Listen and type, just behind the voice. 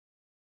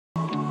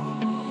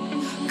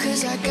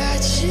'Cause I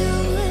got you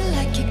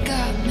like you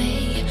got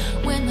me.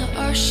 When the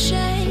earth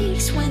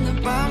shakes, when the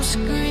bombs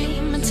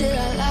scream, until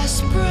our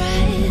last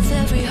breath,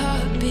 every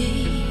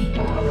heartbeat.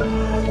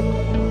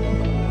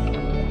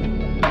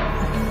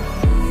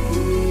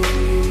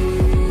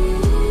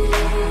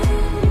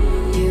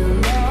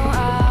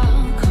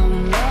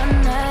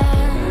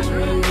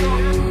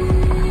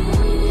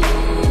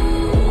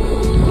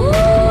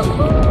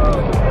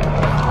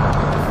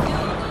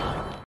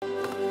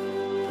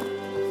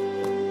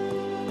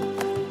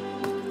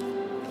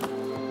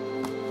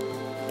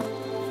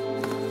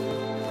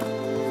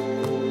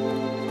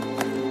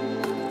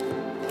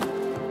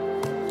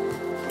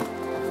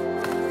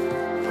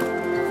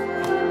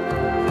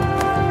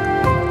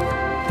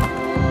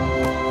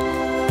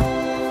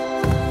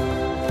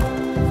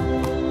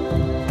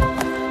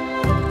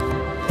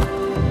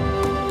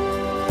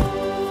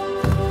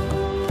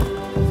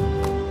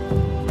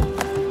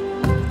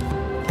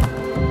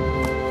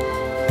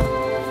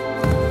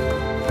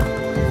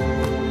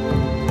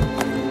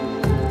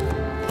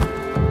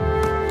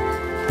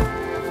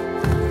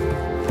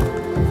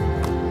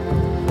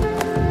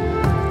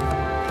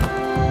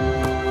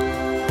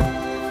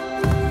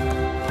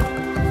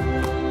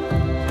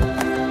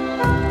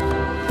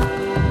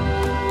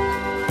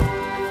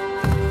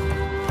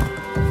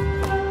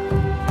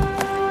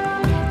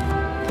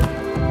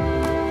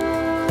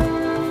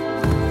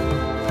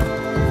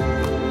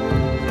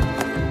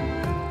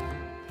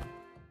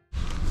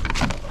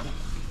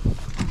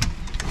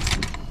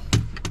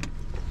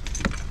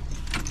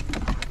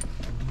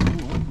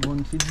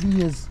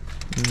 Yes.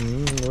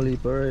 Only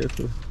per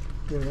rifle.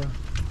 Yeah.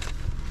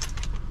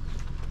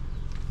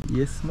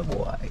 Yes, my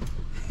boy.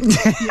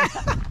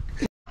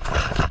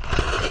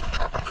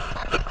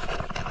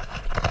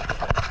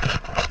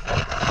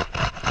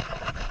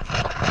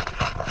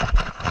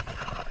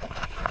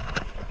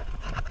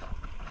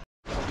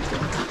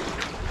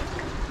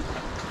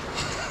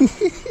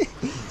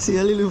 See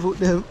a little foot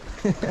them.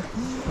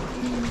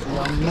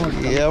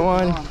 Yeah,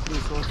 man.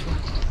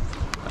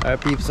 Our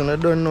peeps and I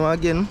don't know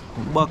again.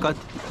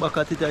 Back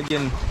at it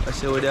again. I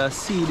say we there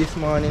see this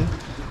morning.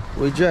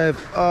 We drive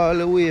all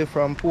the way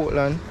from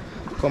Portland.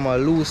 Come a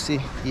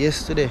Lucy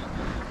yesterday.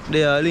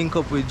 They are link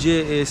up with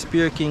JA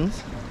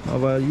Spearkings. I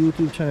have a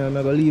YouTube channel. I'm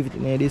gonna leave it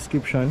in the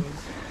description.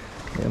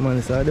 Yeah,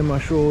 man, so them a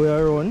show we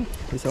are on.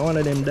 It's one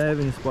of them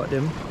diving spot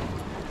them.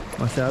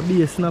 I say a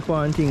be a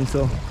snapper and thing,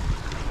 so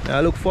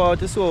I look forward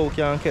to see what we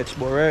can catch.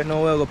 But right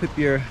now we're gonna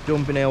prepare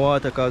jump in the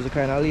water because we're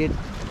kinda late.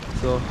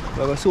 So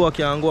we're gonna see what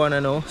can go on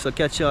now. So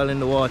catch y'all in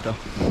the water.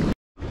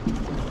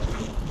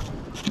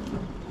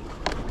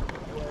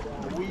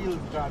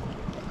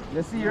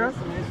 You serious?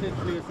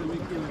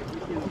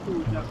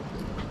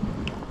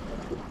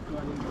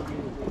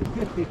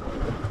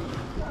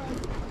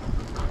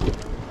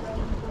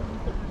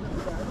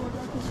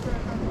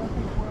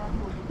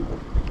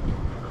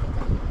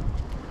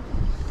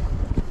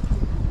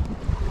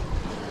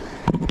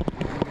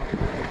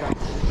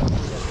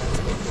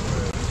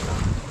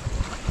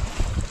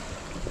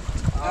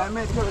 I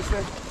make sure to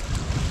say,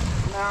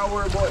 now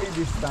worry about it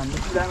this time. You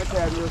see that I'm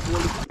tired of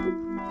this.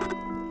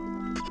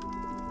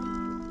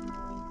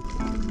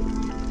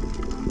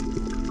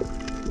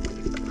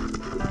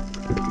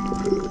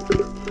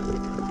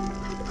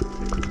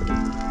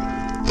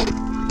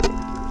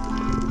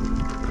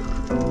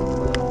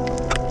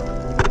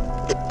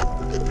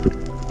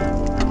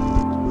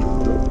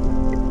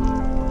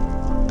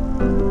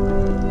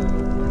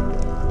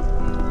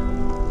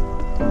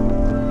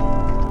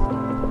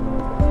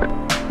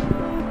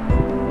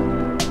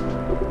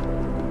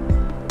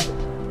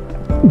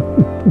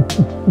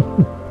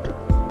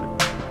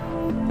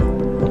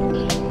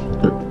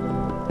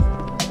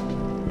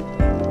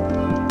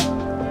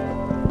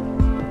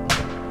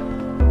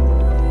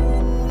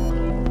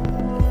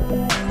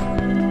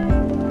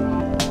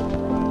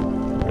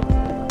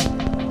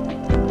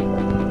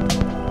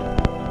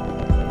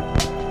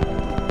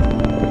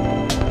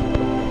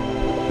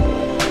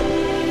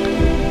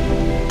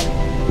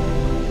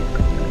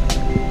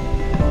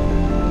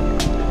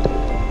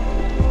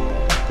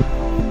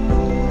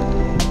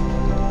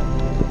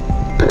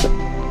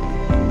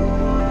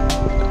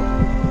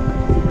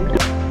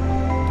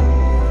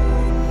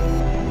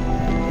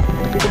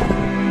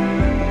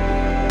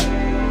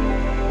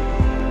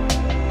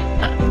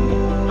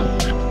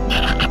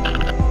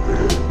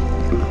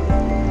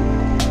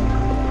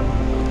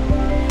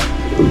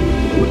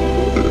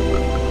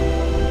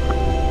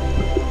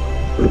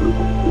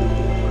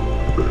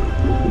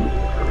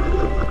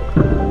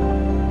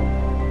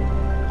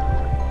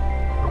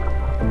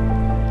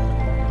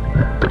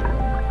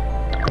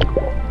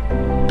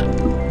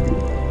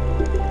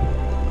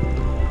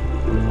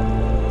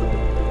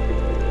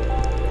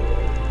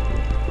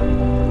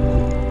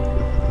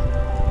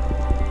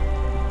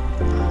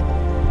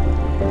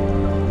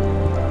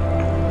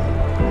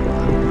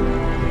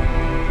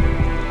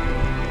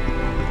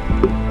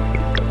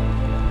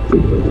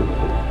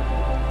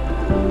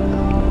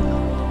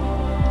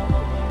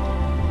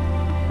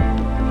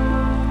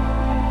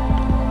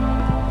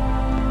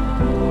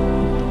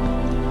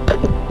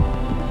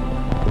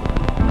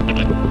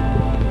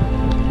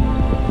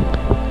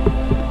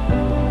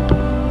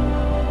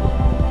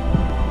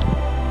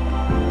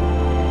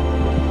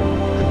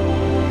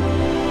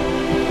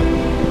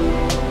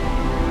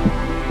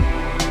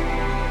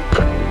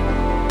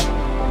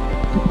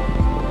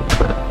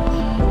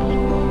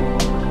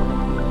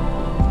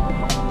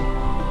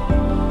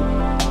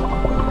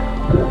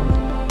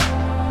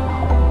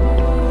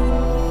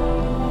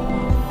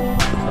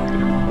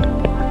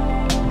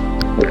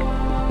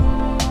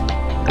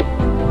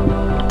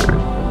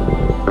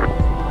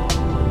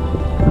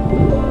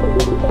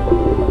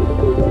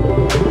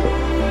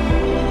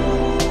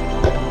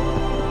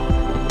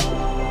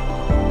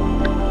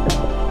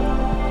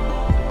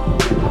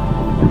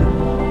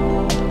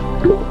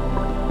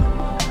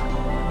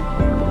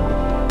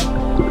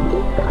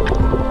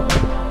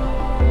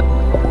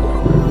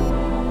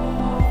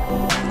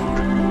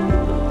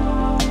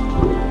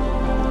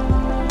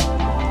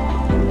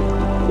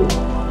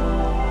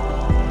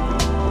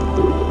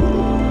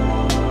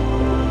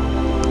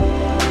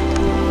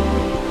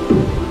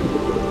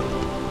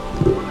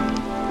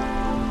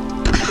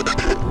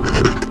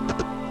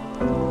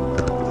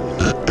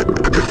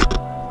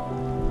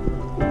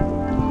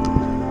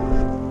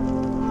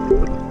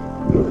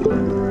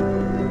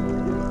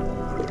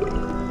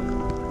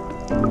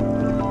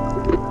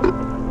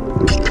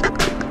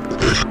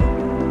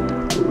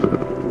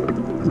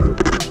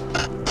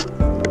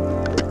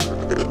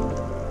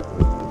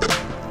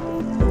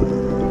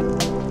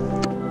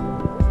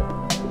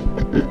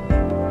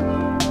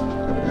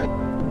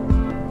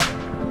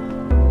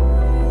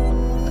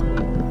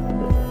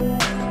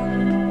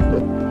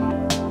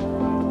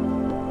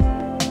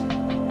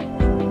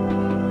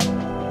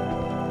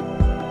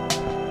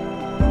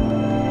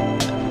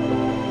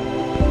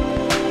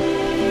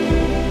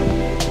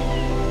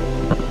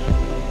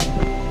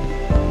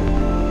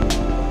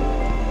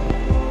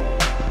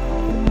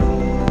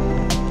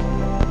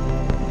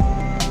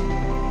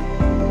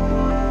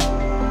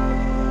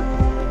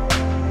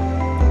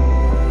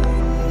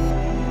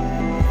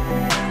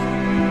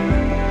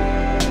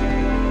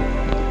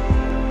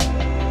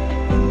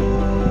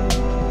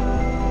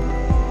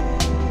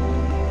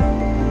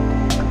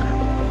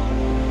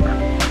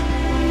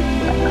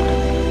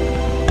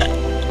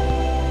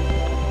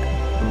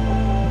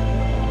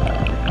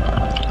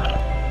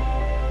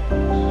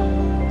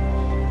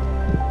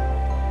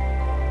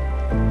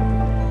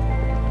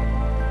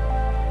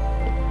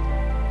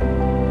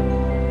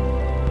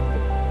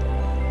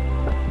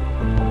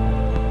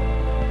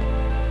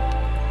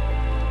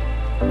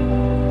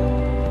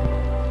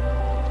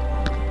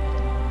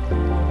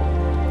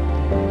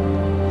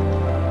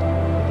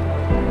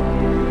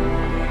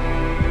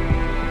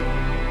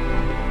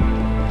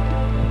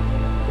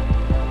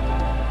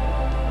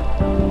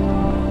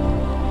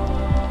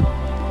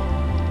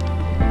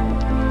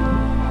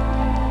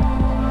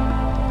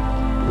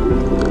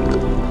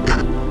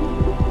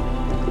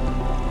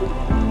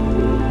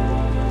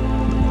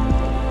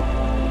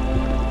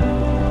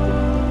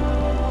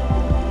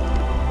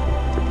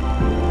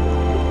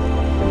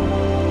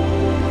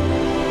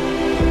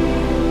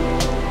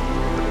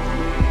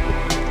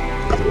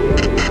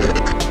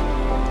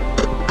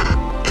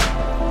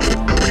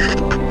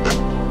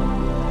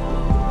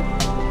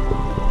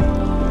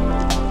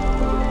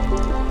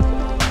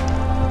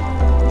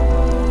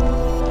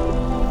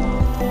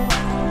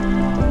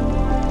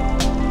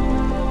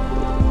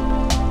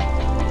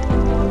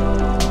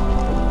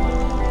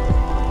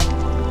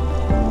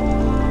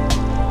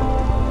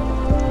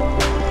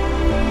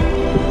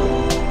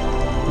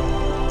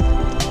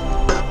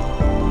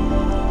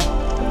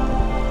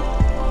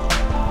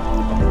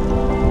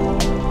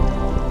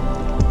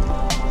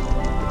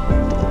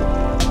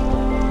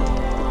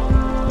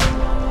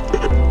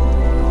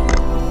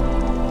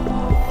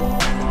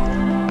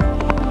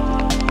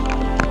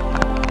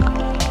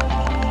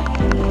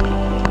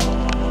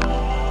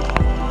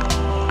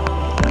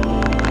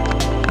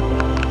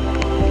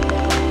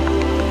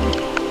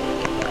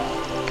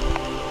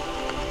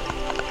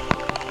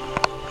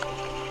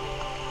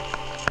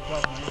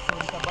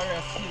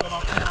 see them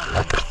up here.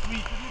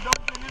 Sweet with the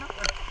dumpling, you know?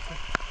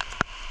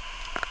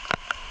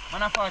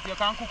 Man, I thought you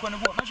can cook on the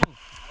boat, no Joe?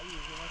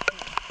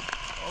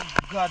 Oh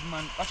God,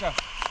 man. Watch out.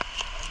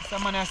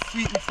 Some man has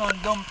sweet with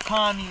some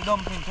cornmeal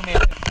dumpling to make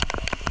it.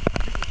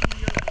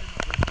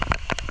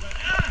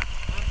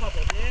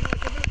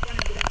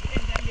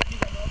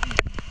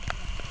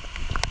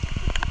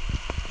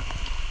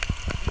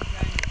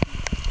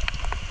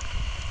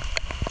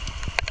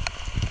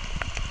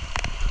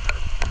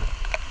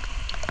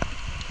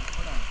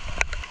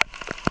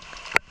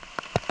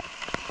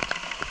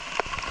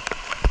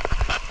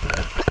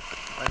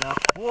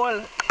 Cool.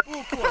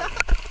 Who cool?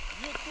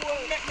 You cool?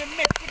 Make me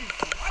make for this.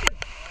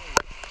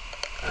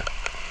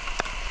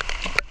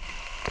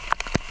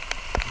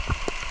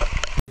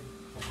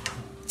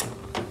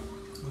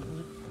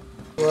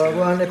 We're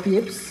going the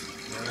peeps.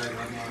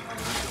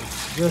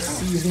 Just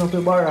season up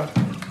the barra.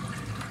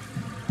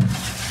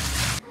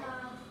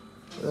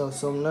 We have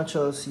some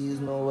natural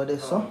season over there,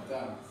 so.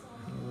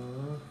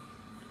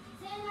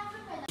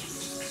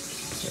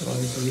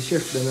 You see the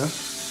shift then, huh?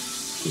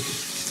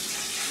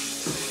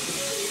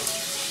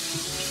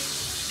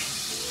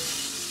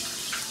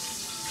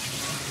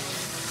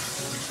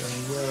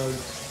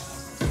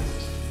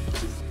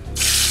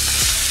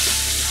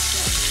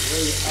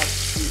 Very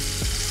active.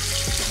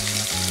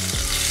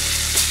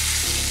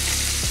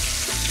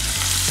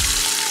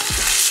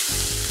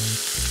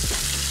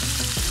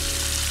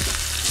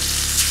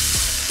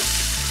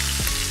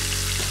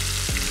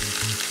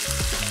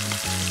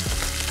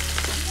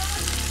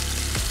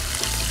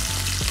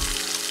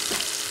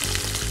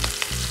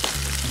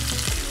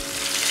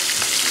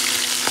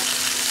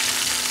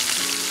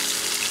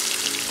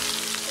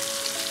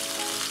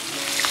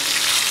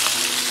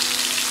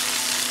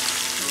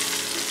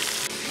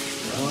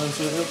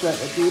 So look at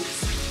the peeps.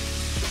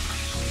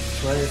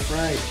 Very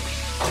fried.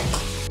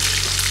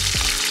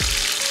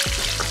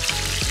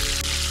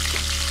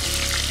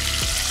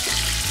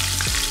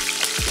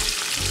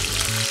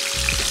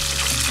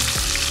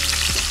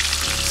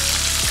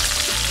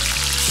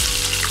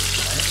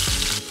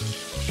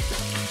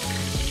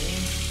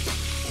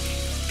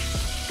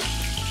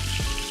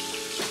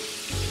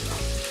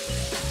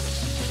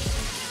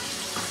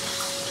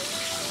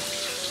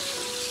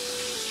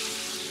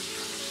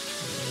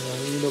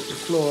 Heat up the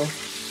floor.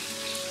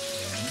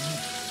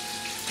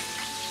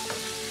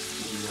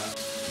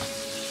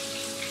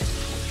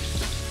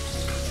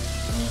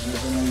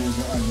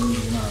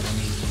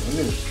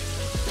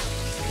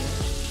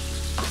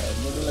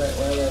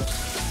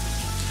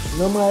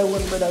 No my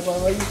one better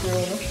than what you feel,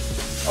 no?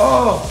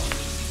 Oh!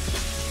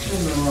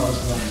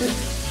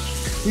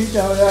 Teach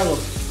how they go.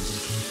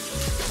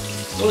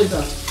 What is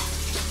that?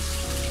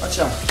 Watch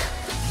out.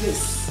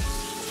 This.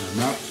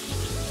 No.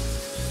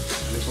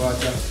 Look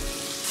what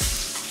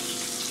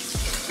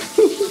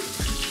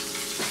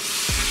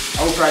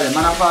How Friday?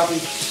 Man a party?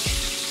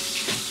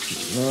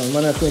 No,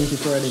 man a 20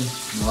 Friday.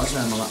 No, that's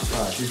not man a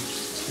party.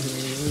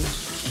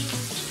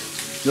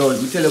 Yo,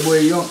 you tell the boy,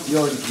 yo,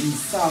 he's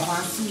soft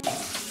and sweet.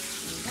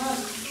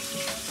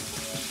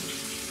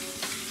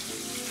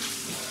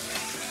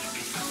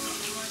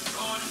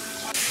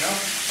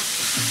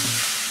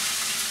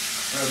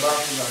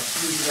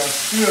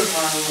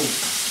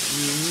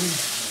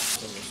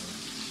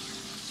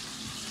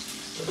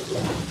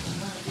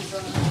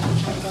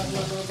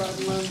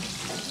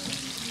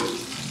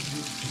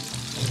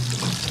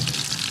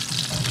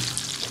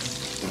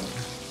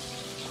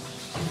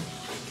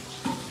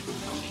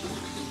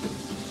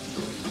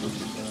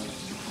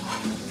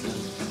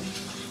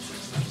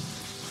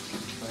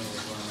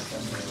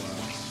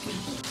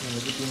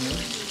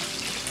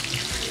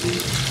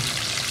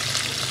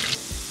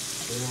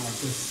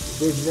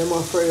 Veg them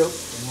are fry up.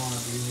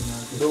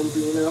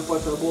 Dumpling in a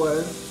pot of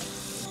boil.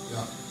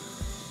 Yeah.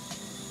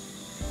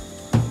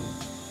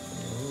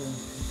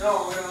 No,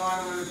 we don't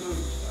want to do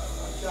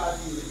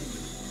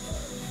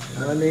I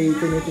don't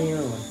eat anything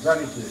else.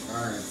 Johnny cake,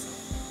 alright.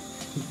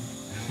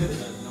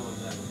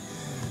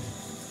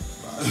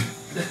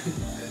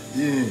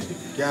 Yeah,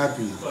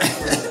 Cappy.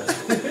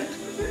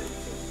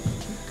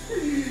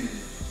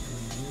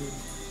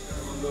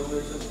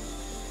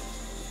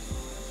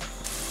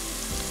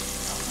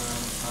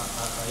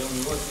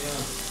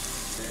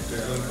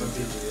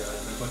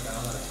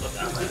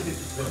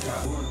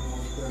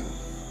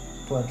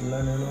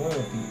 Potlan and all of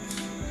it.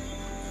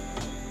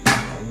 I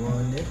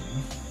want it.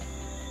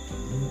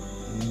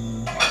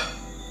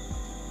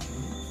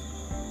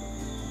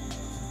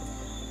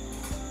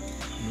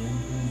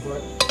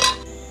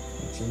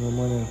 That's no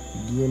man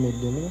game it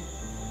them.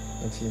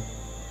 That's it.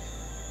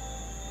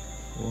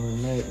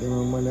 One night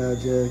them man a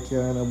jerk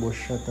and a bush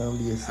shot and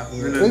base.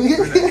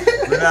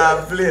 We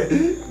not play.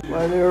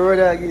 Man, you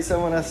rather give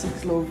someone a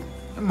 6 love.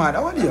 Man,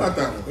 what do you?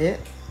 Yeah.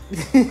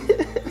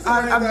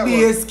 I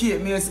me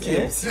escape. Yeah?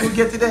 See you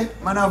get it there?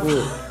 Man, I'm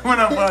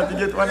about to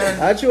get one.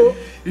 Acho,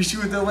 You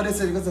shoot over there,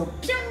 so you go so.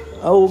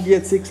 I will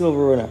get 6 love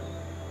runner.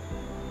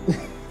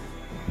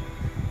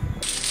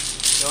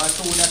 I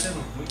told that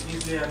we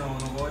there now,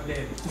 no go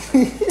dead.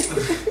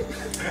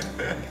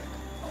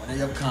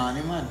 You're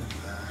canny, man.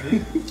 You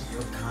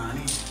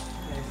can't.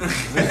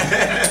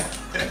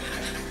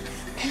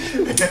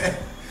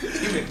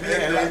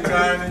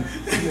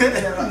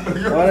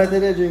 What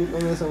did they drink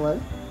from this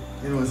man?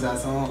 You know,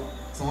 so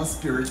some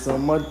spirit.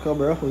 Some mud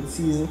cobra with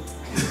season.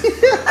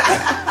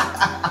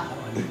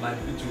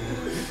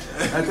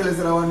 I tell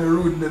you, I want the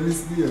root in the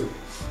miss deal. You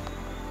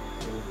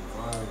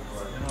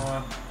know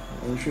what?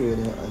 I'm sure you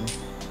didn't.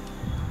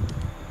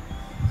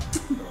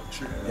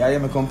 Yeah, you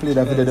can play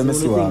that video, the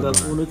miss you.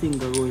 Who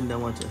think of going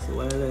down watch us?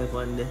 Why are they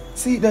one day?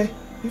 See there,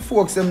 you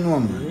folks them know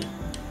me.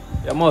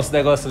 You must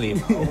go sleep.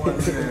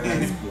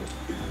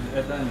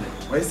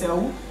 Why you say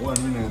who?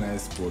 1 million I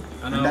sport.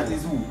 And that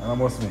is who? And I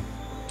must me.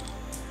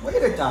 Why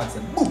you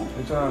talking? Boo!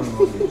 Which one?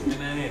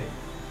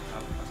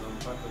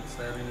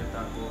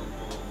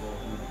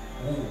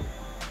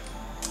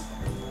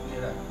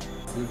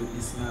 Leave it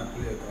this not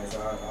play because I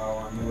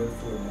want me with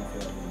phone now.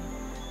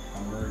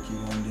 I'm working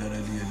on the other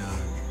day now.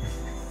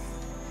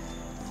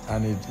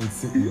 And it's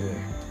sitting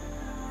there.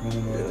 I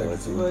don't know what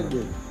What's about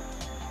that?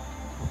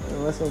 There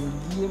was some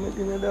game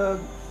in the dog.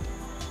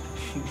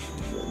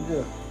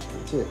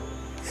 Check.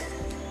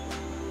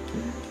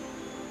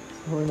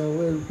 So now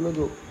well plug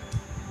up.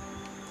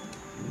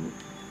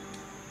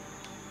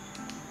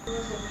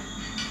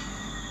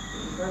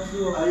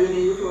 Are you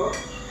need your floor?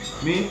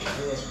 Me?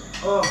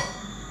 Oh,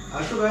 I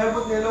should have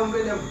put them on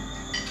with them.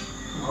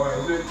 Alright,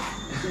 is it?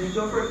 You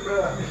jump right,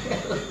 brother.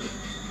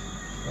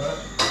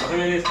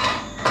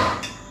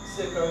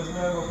 Seconds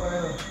now go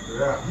final.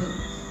 Yeah.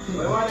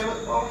 My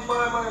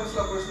man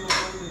slap us no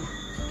something.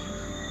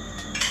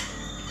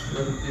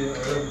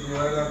 17 I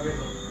got it.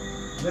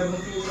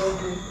 17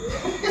 something.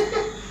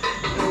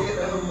 Don't get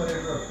that number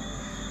there, bro.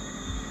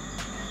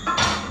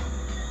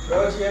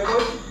 Coach, yeah,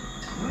 coach?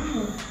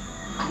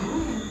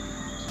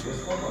 Yes,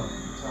 come on.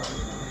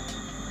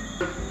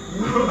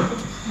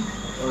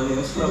 Oh,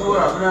 you slap Go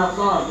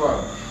up, go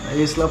up.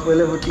 you slap with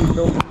level team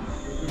down.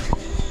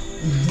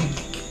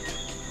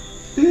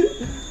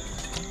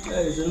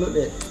 Guys, look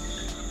there.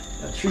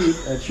 A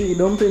tree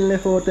dumpling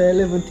left out at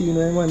 11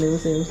 when man they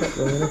was saying slap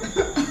down.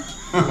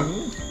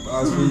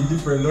 That's pretty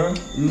different, huh?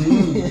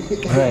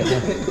 Right.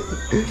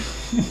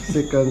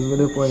 Seconds with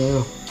the point, you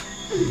know.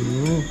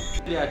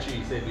 Yeah,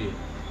 tree, said we.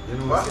 You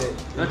know What? say,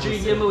 No tree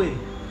game win.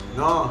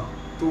 No,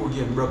 2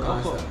 game broke How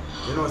and come? stuff.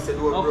 You know say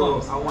do How bro,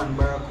 comes? I want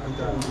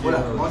Barracuda. Well,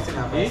 I'm not saying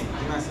that. Eh?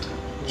 You know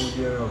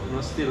say.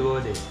 No still go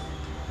there.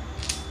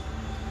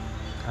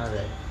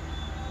 Alright.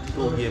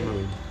 2 game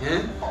win.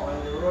 Eh?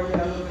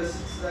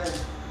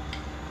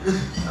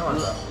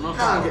 No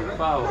Can't get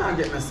foul. can't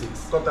get no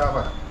 6. Cut off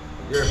that.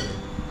 Here.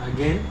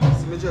 Again?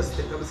 See me just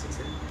take double 6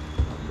 eh?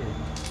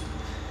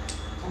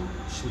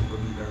 Should go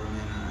beat the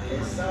remainder.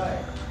 Yes,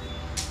 sir.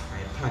 I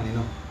plan you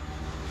know.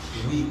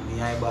 Weak me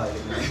eyeball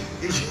you know.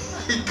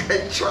 Guy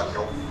track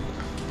up.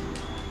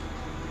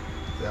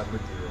 They are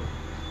pretty rough.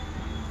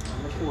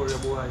 I'm a 4 boy.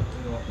 You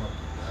know what, man?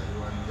 I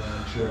want to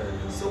share it.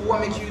 So what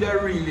make you that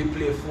really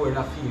play 4 in a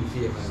field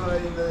favor? So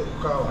in the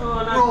car. No,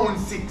 not, Round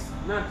 6.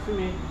 not for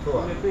me. For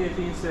what? I play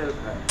for himself.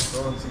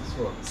 Round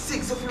 6-4.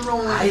 6 of your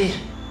round. Aye.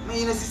 Man,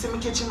 you know see me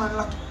catch him and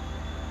lock.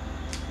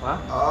 What?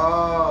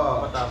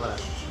 Oh. What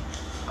happened?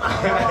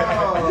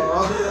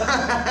 Oh.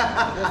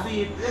 You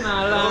see it, you know,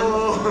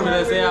 land. I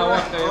say I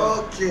walk there.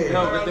 Okay. You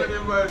know, but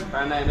the-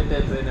 and I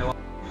tell you,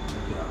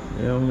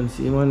 Yeah, I'm gonna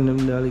see one of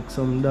them there like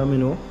some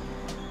domino.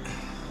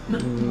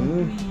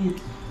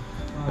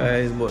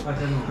 Guys, but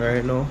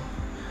right now,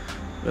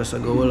 just I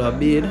go all a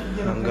bed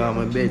and go on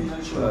my bed.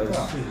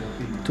 Because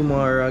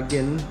tomorrow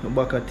again, I'm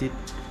back at it.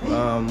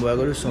 We're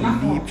gonna do some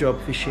deep drop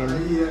fishing.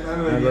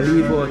 I'm gonna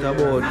leave out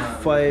about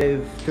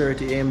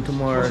 5:30 AM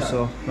tomorrow,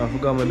 so I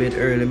forgot my bed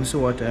early. Let me see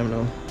what time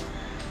now.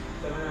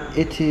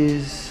 It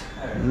is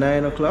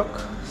 9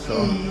 o'clock,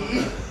 so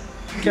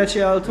catch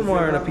y'all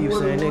tomorrow in the peeps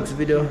in the next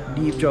video.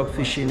 Deep drop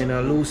fishing in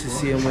a Lucy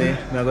same way.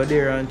 I go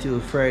there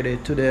until Friday,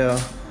 today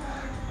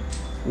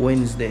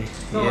Wednesday.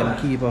 Yeah,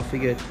 keep I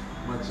forget.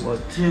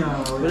 But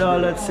with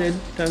all that said,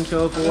 thank you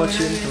all for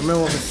watching.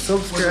 Remember to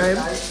subscribe,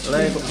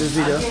 like up this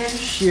video,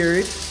 share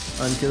it.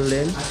 Until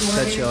then,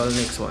 catch you all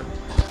next one.